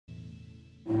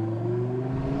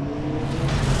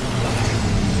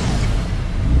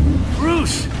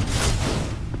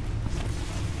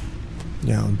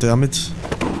Und damit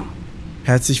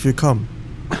herzlich willkommen.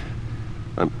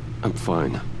 I'm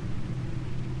fine.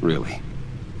 Really.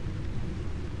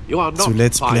 You are not So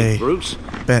let's fine, play Bruce.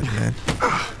 Batman.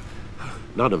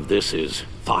 None of this is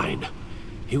fine.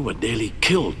 You were nearly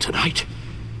killed tonight.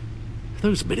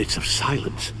 Those minutes of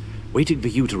silence, waiting for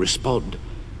you to respond,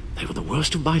 they were the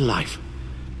worst of my life.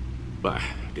 I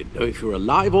didn't know if you were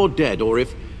alive or dead, or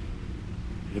if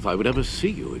I would ever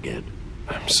see you again.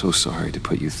 I'm so sorry to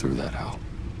put you through that, Al.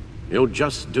 You'll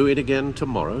just do it again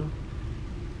tomorrow?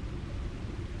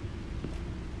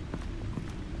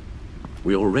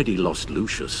 We already lost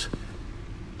Lucius.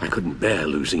 I couldn't bear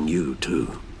losing you,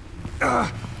 too.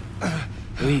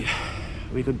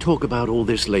 We can talk about all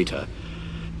this later.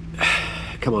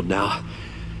 Come on now.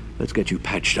 Let's get you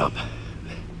patched up.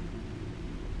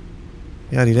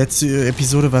 Ja, die letzte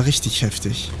Episode war richtig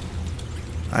heftig.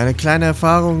 Eine kleine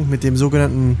Erfahrung mit dem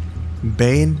sogenannten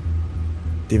Bane,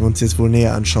 den wir uns jetzt wohl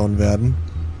näher anschauen werden.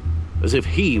 As if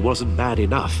he wasn't bad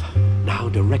enough. Now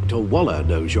Director Waller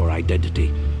knows your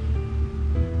identity.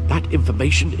 That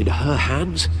information in her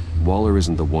hands? Waller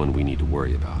isn't the one we need to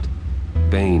worry about.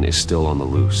 Bane is still on the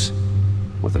loose,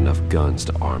 with enough guns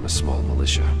to arm a small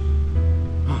militia.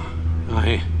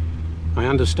 I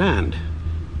understand.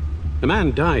 The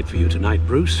man died for you tonight,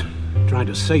 Bruce. Tried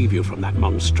to save you from that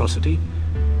monstrosity.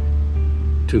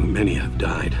 Too many have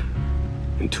died.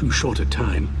 In too short a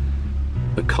time.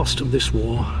 The cost of this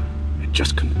war, it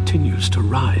just continues to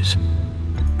rise.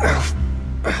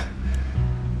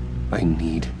 I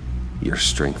need your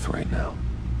strength right now.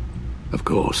 Of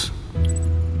course.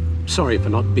 Sorry for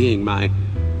not being my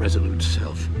resolute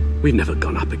self. We've never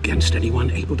gone up against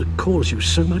anyone able to cause you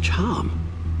so much harm.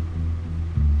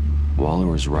 Waller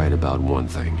was right about one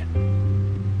thing.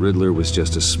 Riddler was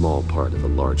just a small part of a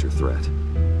larger threat.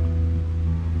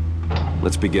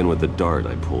 Let's begin with the dart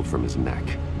I pulled from his neck.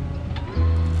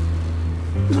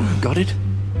 Got it?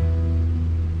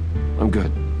 I'm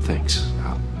good, thanks,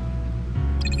 Al.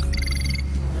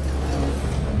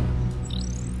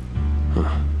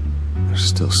 Huh. There's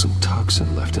still some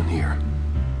toxin left in here.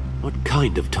 What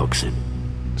kind of toxin?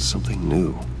 Something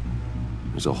new.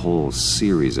 There's a whole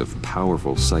series of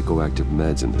powerful psychoactive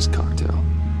meds in this cocktail.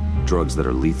 Drugs that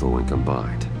are lethal when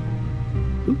combined.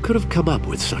 Who could have come up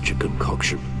with such a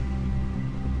concoction?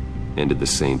 And did the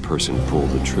same person pull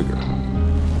the trigger?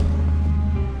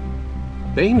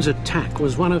 Bane's attack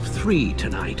was one of 3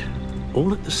 tonight,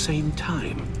 all at the same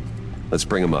time. Let's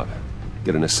bring him up.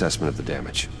 Get an assessment of the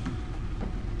damage.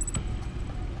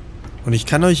 Und ich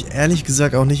kann euch ehrlich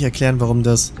gesagt auch nicht erklären, warum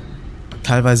das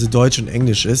teilweise Deutsch und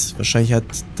Englisch ist. Wahrscheinlich hat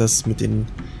das mit den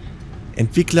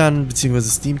Entwicklern bzw.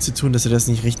 Steam zu tun, dass er das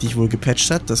nicht richtig wohl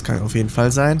gepatcht hat. Das kann auf jeden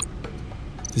Fall sein.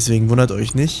 Deswegen wundert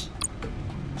euch nicht.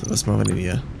 So, was machen wir denn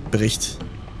hier? Bericht.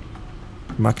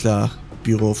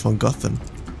 Maklerbüro von Gotham.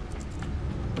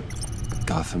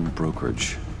 Gotham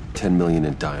Brokerage. 10 million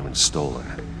in diamonds stolen.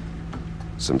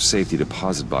 Some safety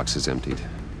deposit boxes emptied.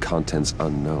 Contents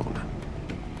unknown.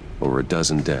 Over a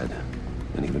dozen dead,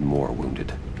 and even more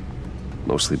wounded.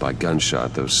 Mostly by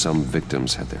gunshot, though some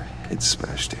victims had their heads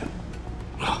smashed in.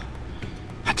 Oh,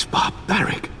 that's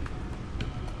barbaric.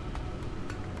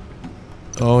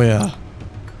 Oh ja.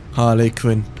 Harley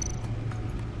Quinn.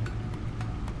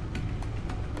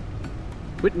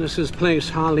 Witnesses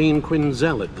place Harleen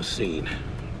Quinzel at the scene.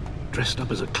 Dressed up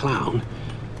as a clown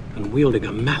and wielding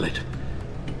a mallet.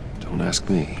 Don't ask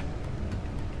me.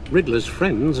 Riddler's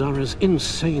friends are as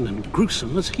insane and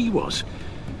gruesome as he was.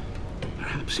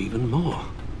 Perhaps even more.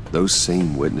 Those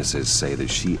same witnesses say that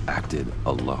she acted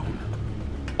alone.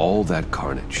 All that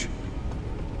carnage.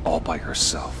 All by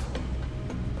herself.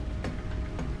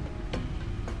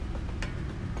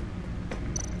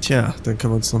 Tja, dann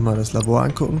können wir uns nochmal das Labor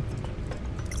angucken.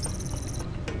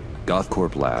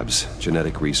 Gothcorp Labs,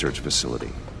 Genetic Research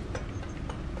Facility.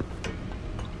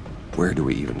 Where do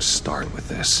we even start with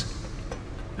this?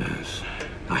 Yes,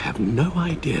 I have no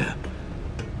idea.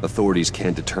 Authorities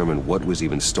can't determine what was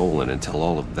even stolen until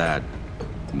all of that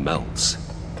melts.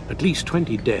 At least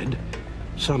 20 dead,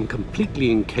 some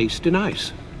completely encased in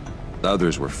ice.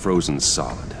 Others were frozen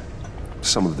solid.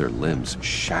 Some of their limbs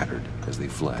shattered as they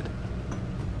fled.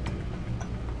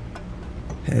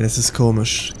 Hey, das ist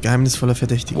komisch. Geheimnisvoller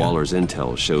Verdächtiger. Waller's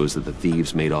intel shows that the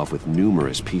thieves made off with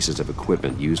numerous pieces of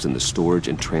equipment used in the storage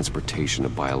and transportation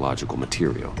of biological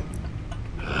material.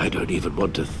 I don't even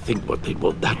want to think what they'd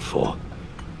want that for.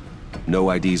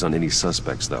 No IDs on any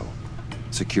suspects, though.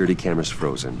 Security cameras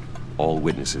frozen. All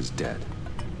witnesses dead.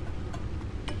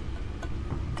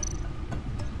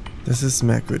 Das ist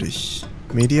merkwürdig.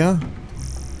 Media?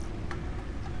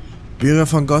 Bürger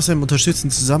von Gotham unterstützen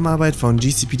Zusammenarbeit von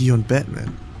GCPD und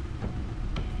Batman.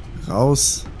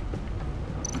 Raus.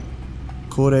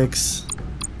 Kodex.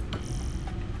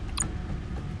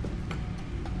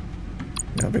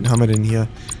 Ja, wen haben wir denn hier?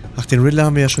 Ach, den Riddler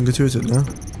haben wir ja schon getötet, ne?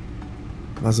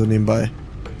 Mal so nebenbei.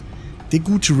 Der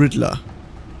gute Riddler.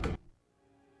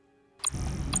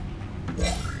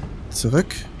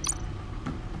 Zurück.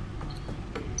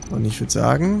 Und ich würde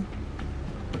sagen...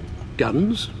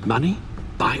 Guns? Money?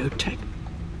 Biotech?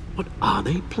 What are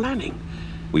they planning?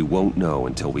 We won't know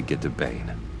until we get to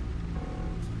Bane.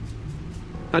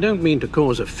 I don't mean to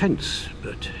cause offense,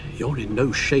 but you're in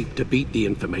no shape to beat the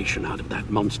information out of that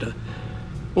monster,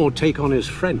 or take on his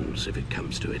friends if it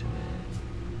comes to it.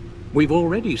 We've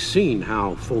already seen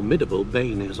how formidable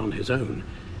Bane is on his own.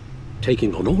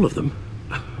 Taking on all of them,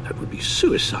 that would be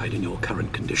suicide in your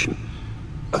current condition.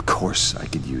 Of course I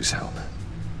could use help.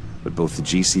 But both the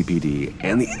GCPD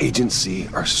and the agency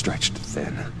are stretched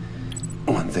thin.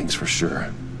 One thing's for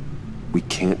sure. We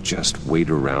can't just wait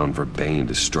around for Bane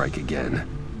to strike again.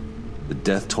 The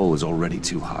death toll is already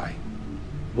too high.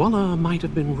 Waller might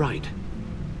have been right.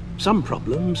 Some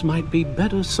problems might be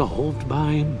better solved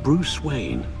by Bruce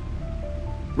Wayne.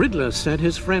 Riddler said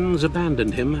his friends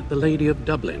abandoned him at the Lady of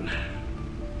Dublin.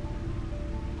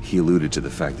 He alluded to the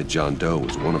fact that John Doe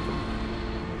was one of them.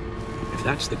 If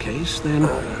that's the case, then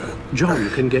John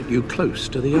can get you close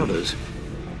to the others.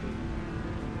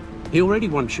 He already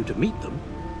wants you to meet them.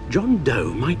 John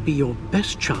Doe might be your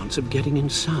best chance of getting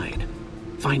inside,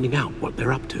 finding out what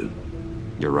they're up to.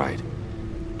 You're right.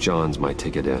 John's my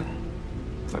ticket in.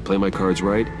 If I play my cards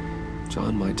right,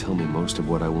 John might tell me most of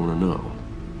what I want to know.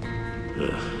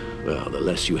 Well, the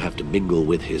less you have to mingle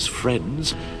with his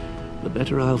friends, the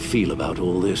better I'll feel about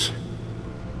all this.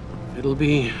 It'll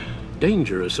be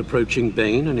dangerous approaching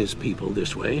Bane and his people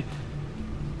this way.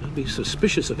 They'll be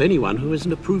suspicious of anyone who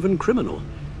isn't a proven criminal.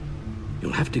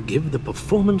 You'll have to give the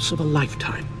performance of a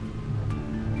lifetime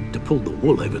to pull the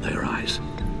wool over their eyes.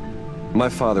 My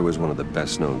father was one of the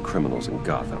best-known criminals in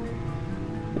Gotham.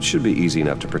 It should be easy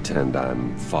enough to pretend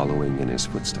I'm following in his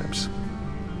footsteps.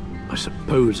 I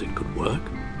suppose it could work.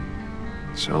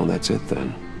 So that's it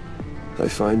then. I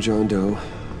find John Doe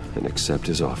and accept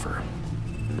his offer.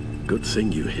 Good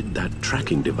thing you hid that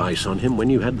tracking device on him when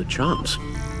you had the chance.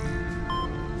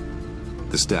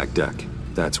 The stacked deck.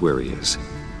 That's where he is.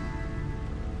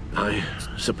 I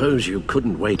suppose you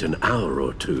couldn't wait an hour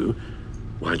or two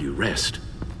while you rest.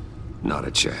 Not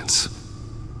a chance.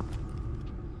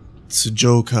 Zu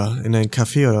Joker in ein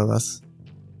Café oder was?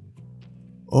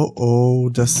 Oh oh,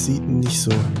 das sieht nicht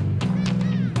so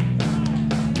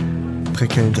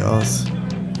prickelnd aus.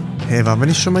 Hey, waren wir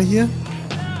nicht schon mal hier?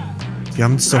 Wir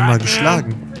haben uns doch mal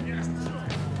geschlagen.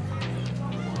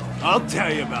 I'll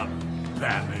tell you about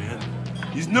Batman.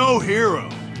 He's no hero.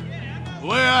 The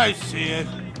way I see it,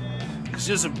 he's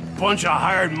just a bunch of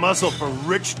hired muscle for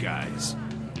rich guys.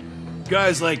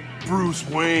 Guys like Bruce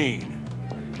Wayne.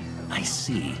 I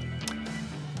see.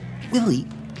 Willie,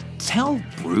 tell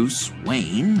Bruce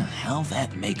Wayne how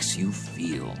that makes you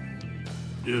feel.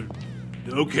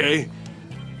 Okay.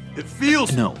 It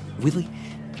feels... No, Willie,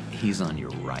 he's on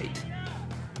your right.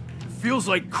 It feels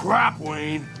like crap,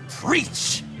 Wayne.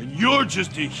 Preach! And you're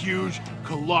just a huge,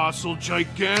 colossal,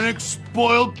 gigantic,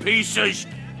 spoiled piece of sh...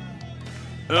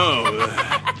 Oh,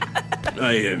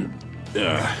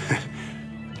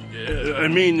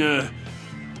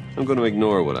 I'm going to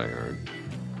ignore what I heard.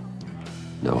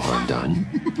 No harm done.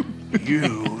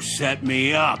 You set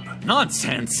me up.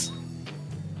 Nonsense!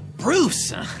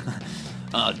 Bruce!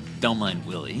 Don't mind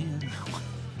Willie.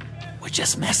 We're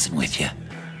just messing with you.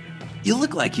 You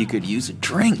look like you could use a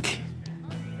drink.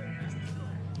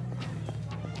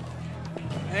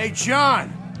 Hey, John.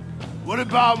 What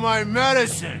about my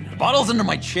medicine? The bottle's under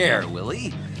my chair,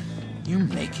 Willie. You're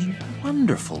making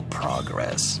wonderful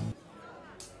progress.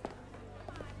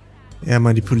 Er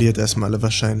manipuliert erstmal alle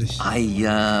wahrscheinlich.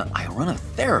 I run a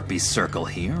therapy circle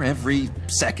here every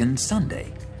second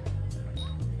Sunday.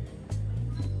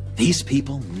 These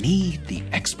people need the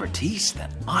expertise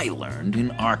that I learned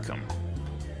in Arkham.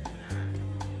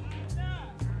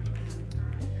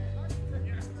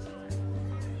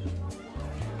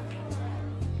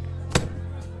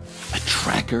 A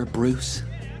tracker, Bruce?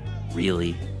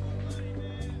 Really?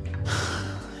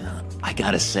 I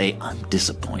gotta say, I'm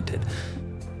disappointed.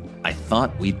 I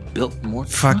thought we'd built more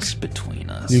trust between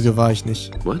us. Lüge war ich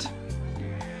nicht. What?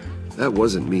 That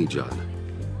wasn't me, John.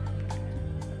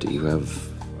 Do you have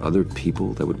other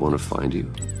people that would want to find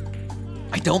you?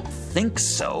 I don't think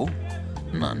so.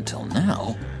 Not until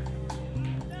now.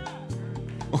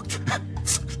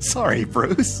 Sorry,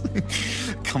 Bruce.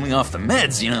 Coming off the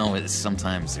meds, you know,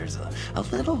 sometimes there's a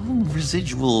little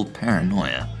residual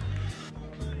paranoia.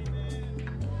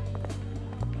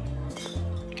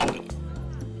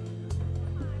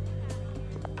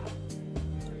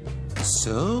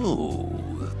 So,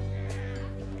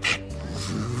 that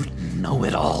rude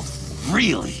know-it-all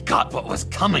really got what was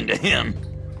coming to him.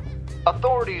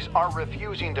 Authorities are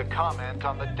refusing to comment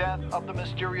on the death of the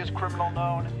mysterious criminal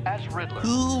known as Riddler.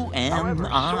 Who am However,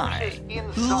 I? sources Who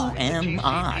inside the am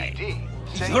I? GCPD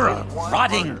say You're a it was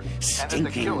rotting, murdered, and that the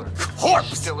stinking killer is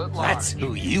corpse. still at large. That's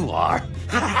who you are.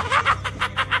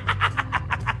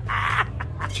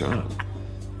 John,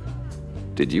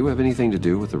 did you have anything to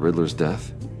do with the Riddler's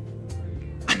death?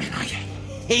 I mean, I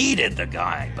hated the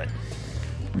guy, but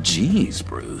geez,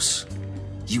 Bruce,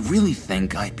 you really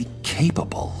think I'd be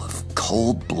capable of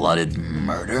cold-blooded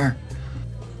murder?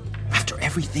 After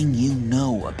everything you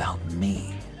know about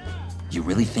me, you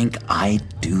really think I'd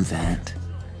do that?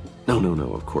 No,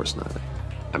 of course not.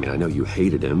 I mean, I know you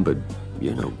hated him, but,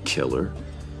 you know, killer.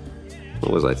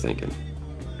 What was I thinking?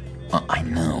 I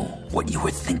know what you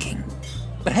were thinking.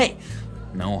 But hey,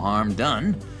 no harm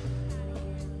done.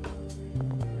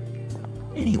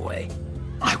 Anyway,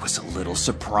 I was a little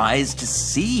surprised to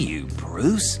see you,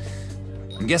 Bruce.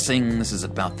 I'm guessing this is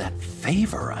about that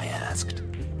favor I asked.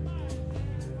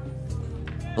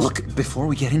 Look, before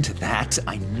we get into that,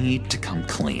 I need to come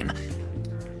clean.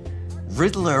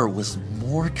 Riddler was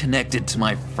more connected to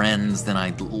my friends than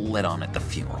I'd let on at the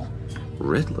funeral.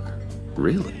 Riddler?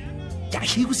 Really? Yeah,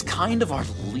 he was kind of our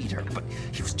leader, but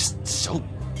he was just so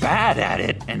bad at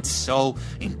it and so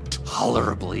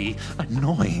intolerably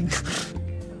annoying.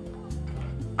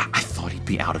 I thought he'd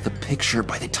be out of the picture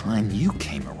by the time you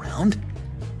came around.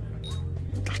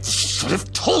 I should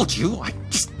have told you. I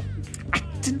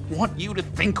didn't want you to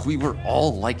think we were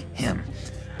all like him.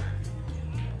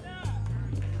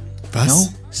 Was?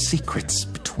 No secrets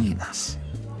between us.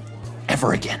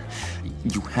 Ever again.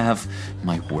 You have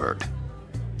my word.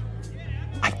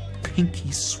 I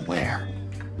pinky swear.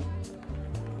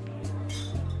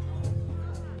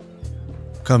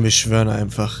 Komm, wir schwören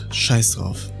einfach. Scheiß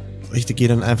drauf. Ich gehe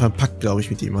dann einfach einen Pakt, glaube ich,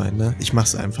 mit ihm ein, ne? Ich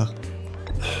mach's einfach.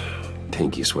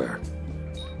 Pinky swear.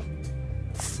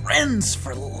 Friends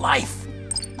for life.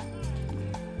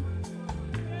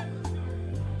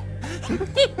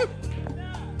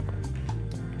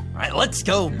 Alright, let's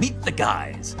go meet the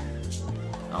guys.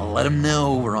 I'll let them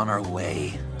know we're on our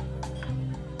way.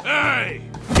 Hey!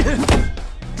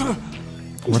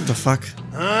 What the fuck?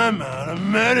 I'm out of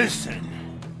medicine.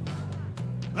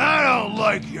 I don't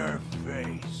like your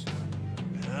face.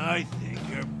 And I think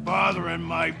you're bothering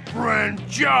my friend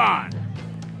John.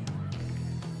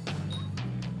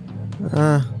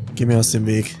 Geh mir aus dem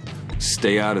Weg.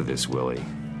 Stay out of this, Willie.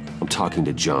 I'm talking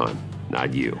to John,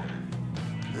 not you.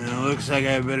 It looks like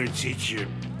I better teach your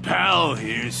pal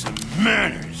here some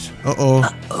manners.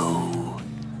 Oh.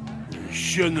 You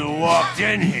shouldn't have walked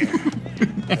in here.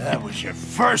 That was your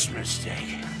first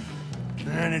mistake.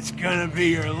 And it's gonna be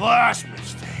your last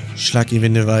mistake. Schlag die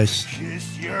Winde weich.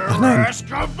 Kiss your Ach nein. ass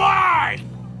goodbye!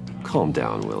 Calm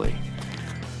down, Willie.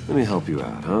 Let me help you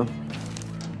out, huh?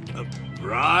 A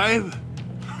bribe?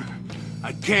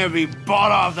 I can't be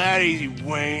bought off that easy,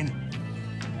 Wayne.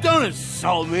 Don't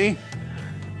insult me.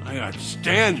 I got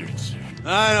standards.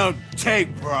 I don't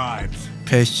take bribes.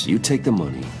 Pech. You take the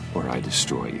money, or I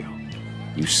destroy you.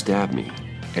 You stab me,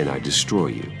 and I destroy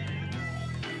you.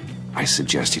 I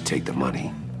suggest you take the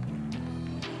money.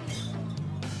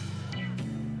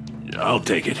 I'll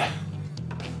take it.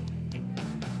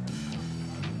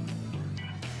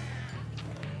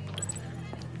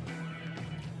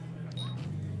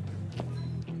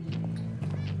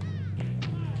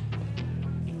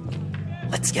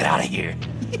 Let's get out of here.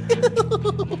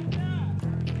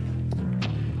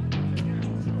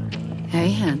 Hey,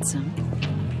 handsome.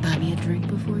 Buy me a drink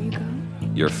before you go?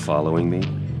 You're following me?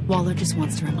 Waller just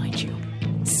wants to remind you.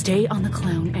 Stay on the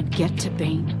clown and get to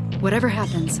Bane. Whatever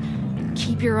happens,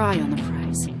 keep your eye on the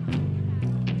prize.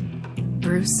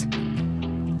 Bruce,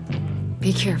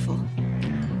 be careful.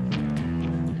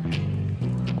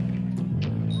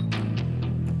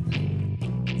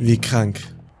 Wie krank.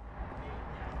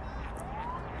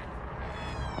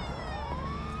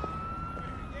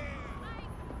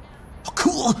 Oh,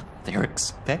 cool. They're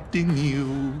expecting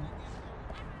you.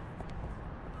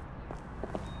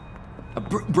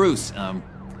 Bruce,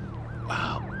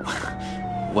 wow.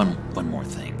 One more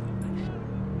thing.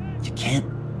 You can't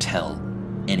tell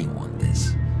anyone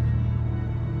this.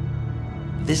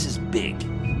 This is big.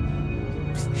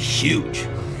 Huge.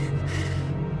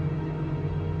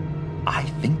 I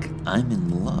think I'm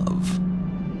in love.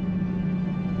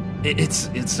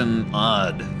 It's an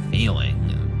odd feeling.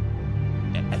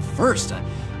 At first, I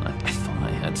thought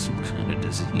I had some kind of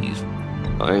disease.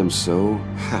 I am so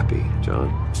happy, John.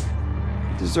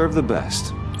 You deserve the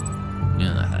best.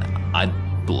 Yeah, I'd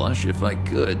blush if I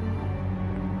could.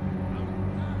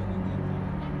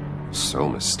 So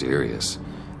mysterious.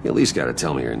 You at least gotta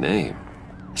tell me her name.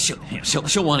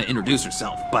 She'll want to introduce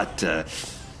herself, but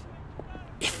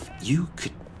if you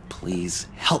could please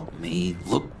help me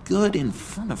look good in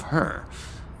front of her,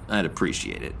 I'd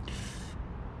appreciate it.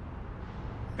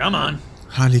 Come on.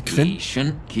 Harley Quinn? We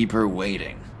shouldn't keep her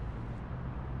waiting.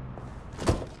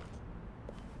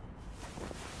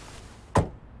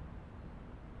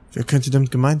 Wer könnte damit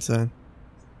gemeint sein?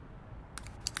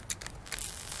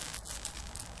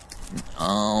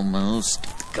 Almost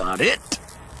got it.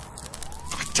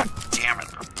 God damn it.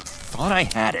 I thought I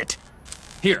had it.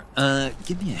 Here,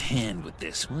 give me a hand with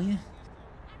this, will you?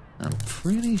 I'm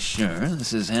pretty sure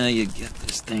this is how you get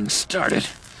this thing started.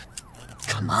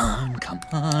 Come on, come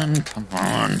on, come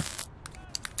on.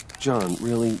 John,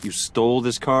 really? You stole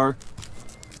this car?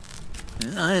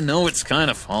 I know it's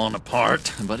kind of falling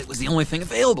apart, but it was the only thing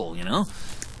available, you know?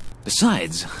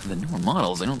 Besides, the newer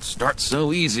models, they don't start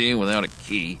so easy without a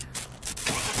key.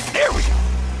 There we go!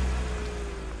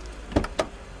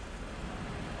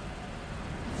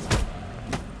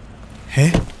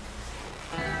 Hä?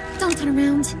 Don't turn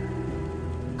around.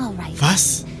 All right.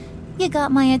 Was? You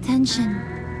got my attention.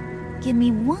 Give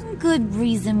me one good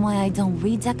reason why I don't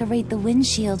redecorate the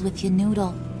windshield with your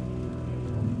noodle.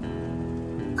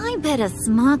 I bet a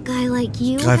smart guy like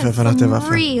you Greif has einfach nach der some Waffe.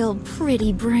 real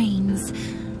pretty brains.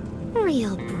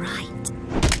 Real bright.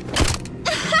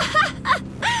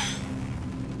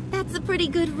 That's a pretty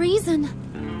good reason.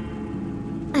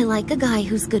 I like a guy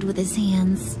who's good with his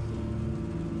hands.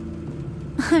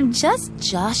 I'm just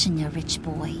joshing you, rich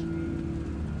boy.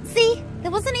 See?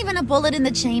 There wasn't even a bullet in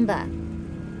the chamber.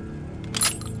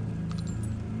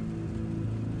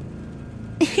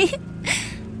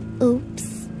 Oops.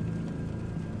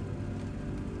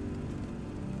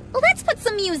 Let's put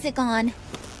some music on.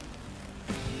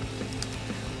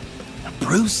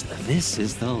 Bruce, this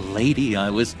is the lady I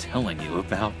was telling you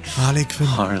about. Harley Quinn.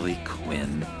 Harley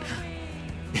Quinn.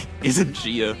 Isn't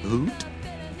she a hoot?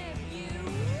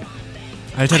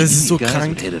 Alter, das ist so You guys would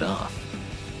krank. hit it off.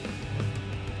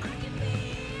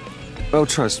 Oh,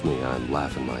 trust me, I'm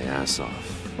laughing my ass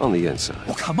off. On the inside.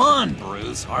 Oh, come on,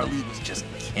 Bruce. Harley was just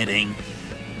kidding.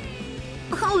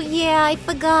 Oh yeah, I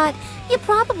forgot. You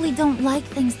probably don't like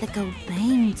things that go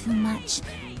bang too much.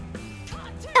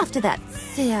 After that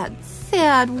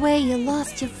sad way you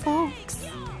lost your folks.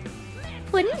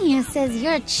 Puddin' here says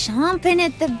you're chomping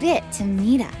at the bit to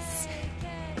meet us.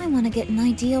 I want to get an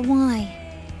idea why.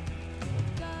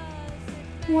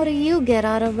 What do you get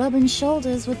out of rubbing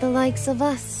shoulders with the likes of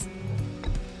us?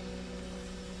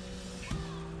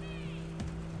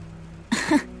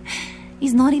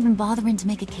 He's not even bothering to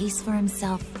make a case for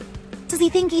himself. Does he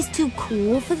think he's too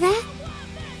cool for that?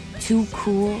 Too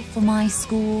cool for my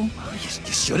school?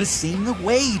 You should have seen the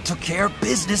way he took care of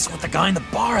business with the guy in the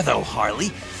bar, though, Harley.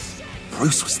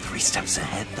 Bruce was 3 steps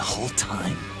ahead the whole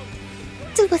time.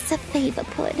 Do us a favor,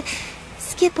 Pud.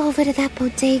 Skip over to that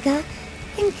bodega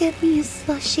and get me a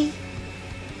slushie.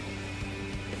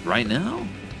 Right now?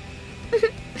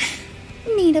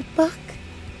 Need a buck?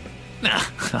 Nah,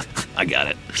 I got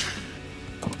it.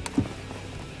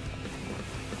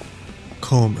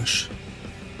 Komisch.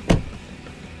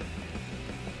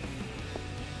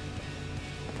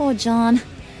 Poor John.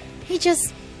 He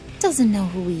just doesn't know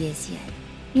who he is yet.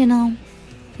 You know,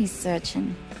 he's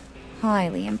searching.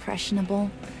 Highly impressionable.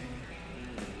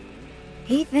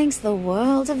 He thinks the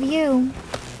world of you.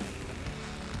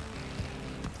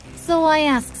 So I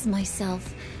asks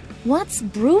myself, what's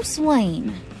Bruce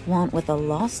Wayne want with a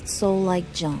lost soul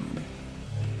like John?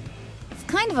 It's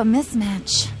kind of a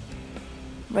mismatch.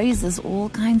 Raises all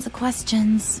kinds of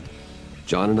questions.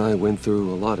 John and I went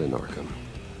through a lot in Arkham.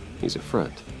 He's a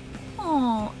friend.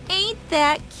 Oh, ain't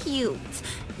that cute?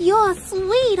 You're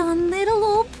sweet on little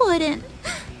old Puddin'.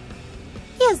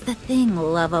 Here's the thing,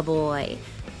 lover boy.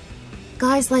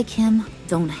 Guys like him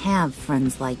don't have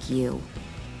friends like you.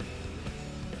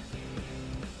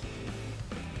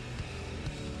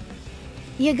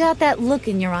 You got that look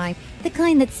in your eye, the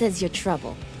kind that says you're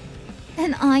trouble.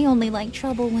 And I only like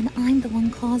trouble when I'm the one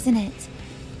causing it.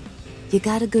 You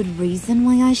got a good reason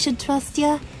why I should trust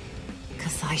you?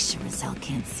 'Cause I sure as hell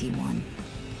can't see one.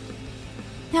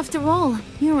 After all,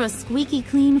 you're a squeaky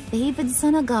clean favored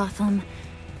son of Gotham.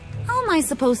 How am I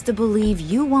supposed to believe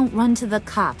you won't run to the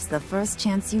cops the first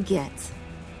chance you get?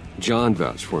 John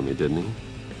vouched for me, didn't he?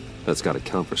 That's gotta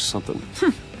count for something.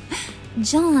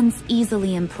 John's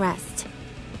easily impressed.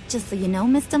 Just so you know,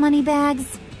 Mr.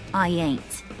 Moneybags, I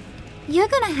ain't. You're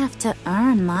gonna have to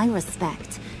earn my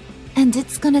respect. And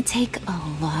it's gonna take a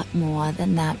lot more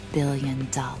than that $1 billion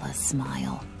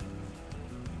smile.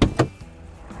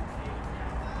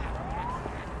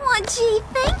 Oh, gee,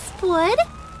 thanks, bud.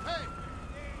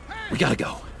 We gotta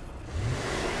go.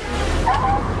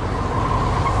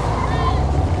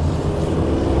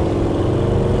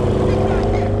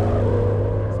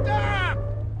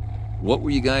 What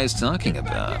were you guys talking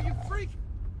about?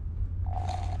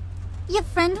 Your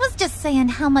friend was just saying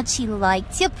how much he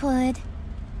liked you, bud.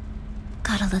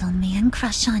 Got a little man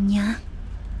crush on ya.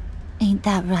 Ain't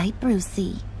that right,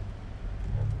 Brucey?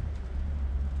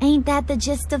 Ain't that the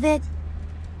gist of it?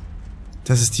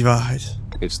 Das ist die Wahrheit.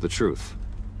 It's the truth.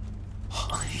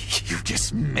 You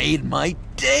just made my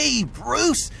day,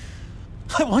 Bruce!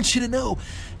 I want you to know,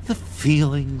 the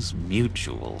feeling's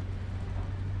mutual.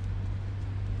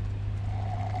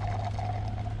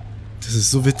 Das ist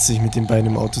so witzig, mit den beiden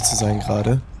im Auto zu sein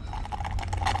gerade.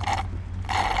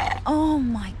 Oh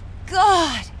my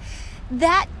god!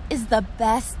 That is the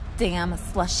best damn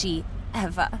slushie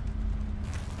ever.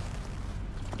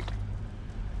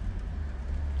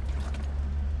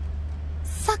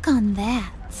 Suck on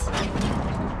that.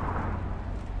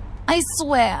 I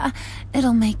swear,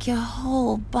 it'll make your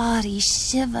whole body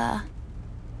shiver.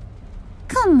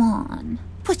 Come on,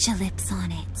 put your lips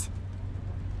on it.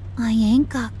 I ain't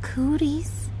got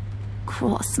cooties.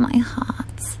 Cross my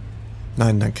heart.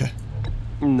 Nein, danke.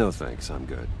 No thanks, I'm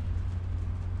good.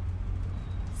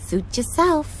 Suit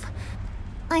yourself.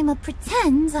 I'ma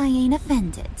pretend I ain't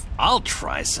offended. I'll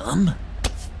try some.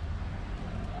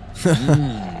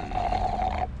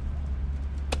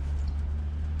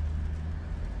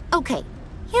 Okay,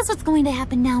 here's what's going to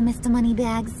happen now, Mr.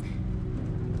 Moneybags.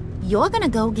 You're gonna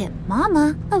go get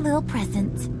Mama a little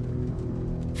present.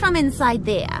 From inside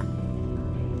there.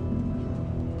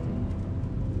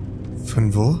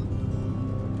 Von wo?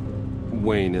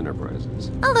 Wayne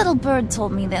Enterprises. A little bird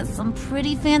told me there's some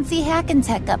pretty fancy hacking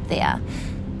tech up there.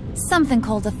 Something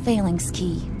called a phalanx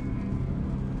key.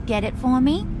 Get it for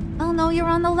me? I'll know you're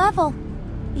on the level.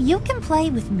 You can play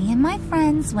with me and my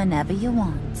friends whenever you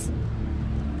want.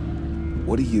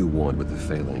 What do you want with the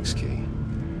phalanx key?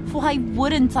 Why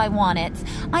wouldn't I want it?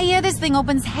 I hear this thing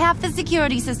opens half the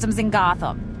security systems in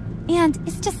Gotham. And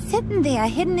it's just sitting there,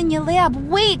 hidden in your lab,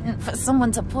 waiting for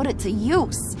someone to put it to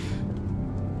use.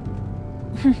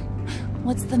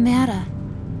 What's the matter?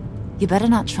 You better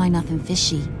not try nothing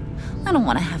fishy. I don't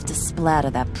want to have to splatter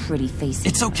that pretty face.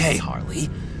 It's okay, Harley.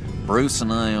 Bruce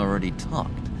and I already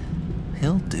talked.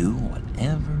 He'll do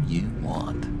whatever you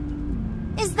want.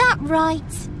 Is that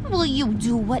right? Will you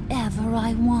do whatever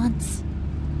I want?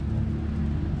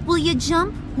 Will you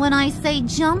jump when I say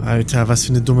jump? Alter, was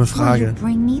für eine dumme Will you Frage.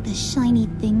 bring me the shiny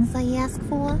things I ask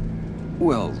for?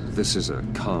 Well, this is a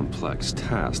complex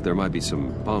task. There might be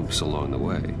some bumps along the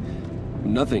way.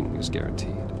 Nothing is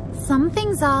guaranteed. Some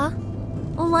things are.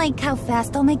 Like how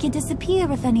fast I'll make you disappear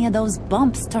if any of those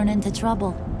bumps turn into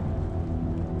trouble.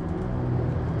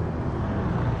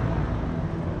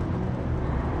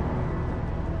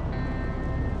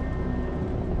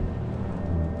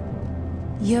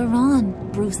 You're on,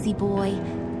 Brucey boy.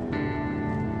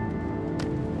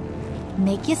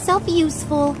 Make yourself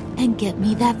useful and get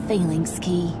me that phalanx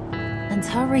key. And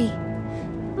hurry.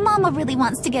 Mama really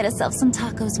wants to get herself some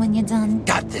tacos when you're done.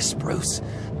 Got this, Bruce.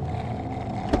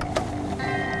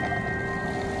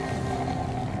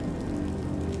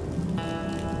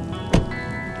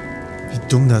 Wie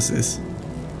dumm das ist.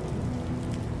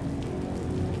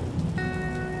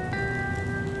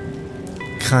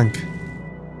 Krank.